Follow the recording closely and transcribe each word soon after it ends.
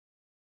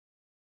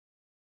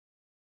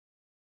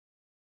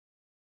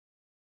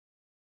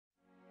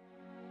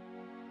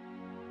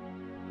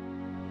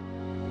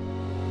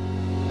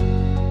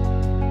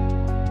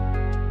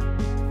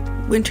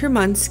Winter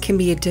months can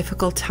be a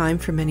difficult time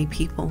for many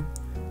people.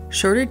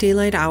 Shorter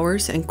daylight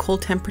hours and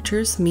cold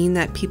temperatures mean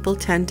that people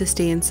tend to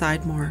stay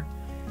inside more.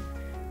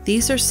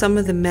 These are some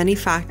of the many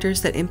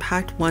factors that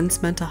impact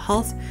one's mental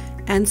health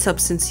and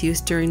substance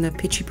use during the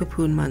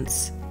Pichipapoon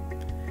months.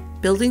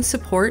 Building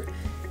support,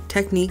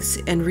 techniques,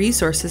 and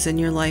resources in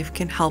your life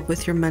can help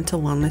with your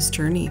mental wellness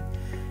journey.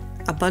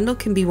 A bundle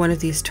can be one of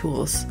these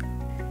tools.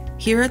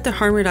 Here at the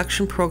Harm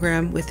Reduction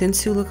Program within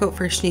Sioux Lookout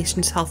First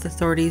Nations Health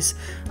Authority's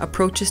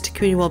Approaches to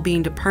Community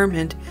Wellbeing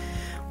Department,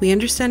 we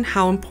understand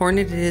how important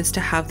it is to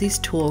have these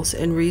tools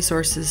and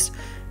resources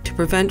to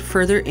prevent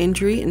further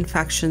injury,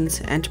 infections,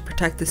 and to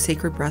protect the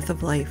sacred breath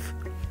of life.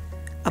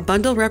 A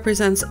bundle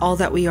represents all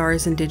that we are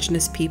as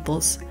Indigenous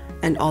peoples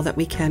and all that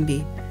we can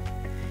be.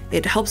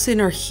 It helps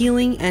in our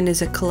healing and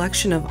is a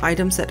collection of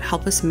items that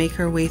help us make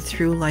our way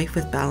through life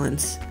with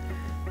balance.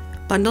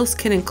 Bundles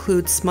can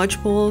include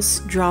smudge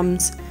bowls,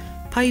 drums,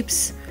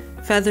 pipes,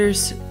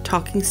 feathers,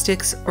 talking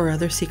sticks, or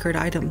other secret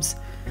items.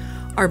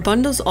 Our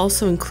bundles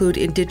also include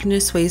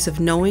Indigenous ways of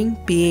knowing,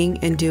 being,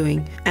 and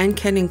doing, and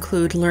can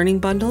include learning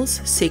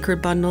bundles,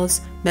 sacred bundles,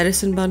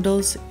 medicine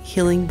bundles,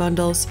 healing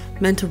bundles,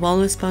 mental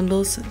wellness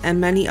bundles, and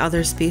many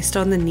others based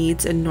on the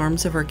needs and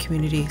norms of our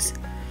communities.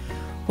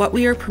 What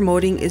we are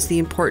promoting is the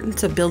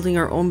importance of building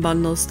our own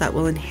bundles that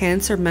will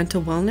enhance our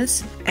mental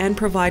wellness and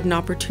provide an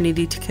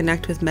opportunity to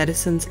connect with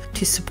medicines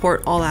to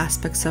support all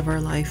aspects of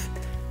our life.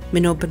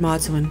 Minno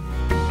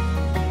B'Madzwin.